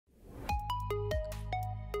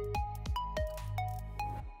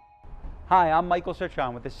Hi, I'm Michael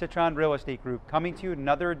Citron with the Citron Real Estate Group, coming to you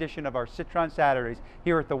another edition of our Citron Saturdays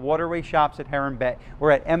here at the Waterway Shops at Heron Bay.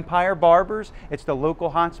 We're at Empire Barbers. It's the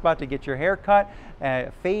local hotspot to get your hair cut,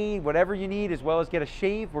 fade, whatever you need, as well as get a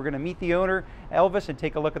shave. We're going to meet the owner, Elvis, and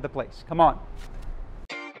take a look at the place. Come on.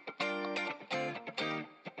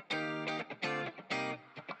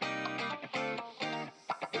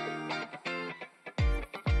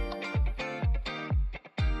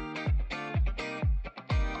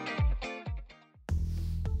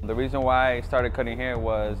 The reason why I started cutting hair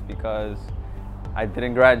was because I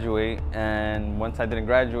didn't graduate, and once I didn't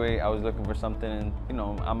graduate, I was looking for something, you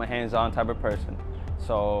know, I'm a hands-on type of person.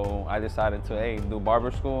 So I decided to, do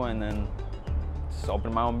barber school and then just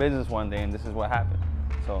open my own business one day, and this is what happened.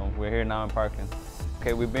 So we're here now in Parkland.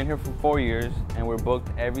 Okay, we've been here for 4 years, and we're booked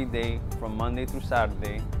every day from Monday through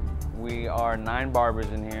Saturday. We are 9 barbers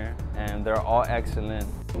in here, and they're all excellent.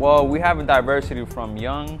 Well, we have a diversity from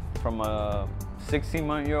young, from a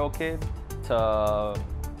 16-month-old kid to a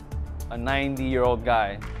 90-year-old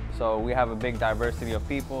guy. So we have a big diversity of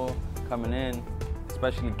people coming in,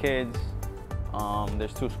 especially kids.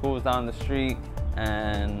 There's 2 schools down the street,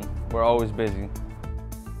 and we're always busy.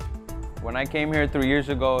 When I came here 3 years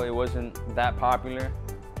ago, it wasn't that popular.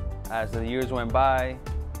 As the years went by,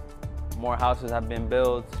 more houses have been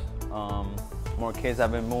built, more kids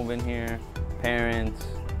have been moving here, parents,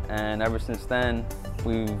 and ever since then,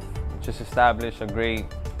 we've just established a great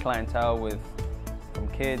clientele from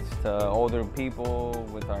kids to older people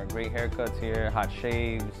with our great haircuts here, hot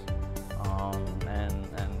shaves, and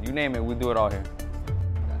you name it, we do it all here.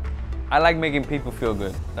 I like making people feel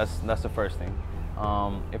good. That's the first thing.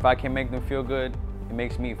 If I can make them feel good, it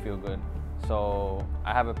makes me feel good. So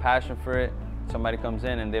I have a passion for it. Somebody comes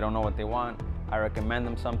in and they don't know what they want, I recommend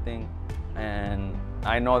them something, and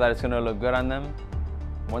I know that it's gonna look good on them.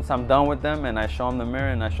 Once I'm done with them and I show them the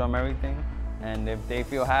mirror and I show them everything, and if they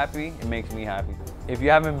feel happy, it makes me happy. If you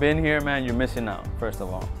haven't been here, man, you're missing out, first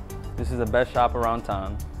of all. This is the best shop around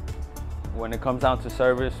town. When it comes down to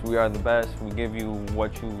service, we are the best. We give you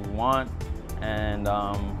what you want, and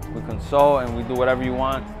we consult and we do whatever you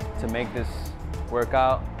want to make this work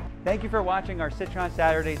out. Thank you for watching our Citron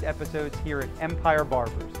Saturdays episodes here at Empire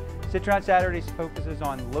Barbers. Citron Saturdays focuses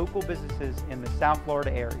on local businesses in the South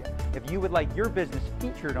Florida area. If you would like your business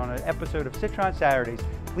featured on an episode of Citron Saturdays,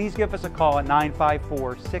 please give us a call at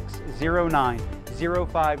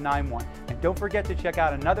 954-609-0591. And don't forget to check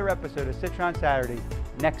out another episode of Citron Saturdays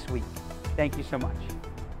next week. Thank you so much.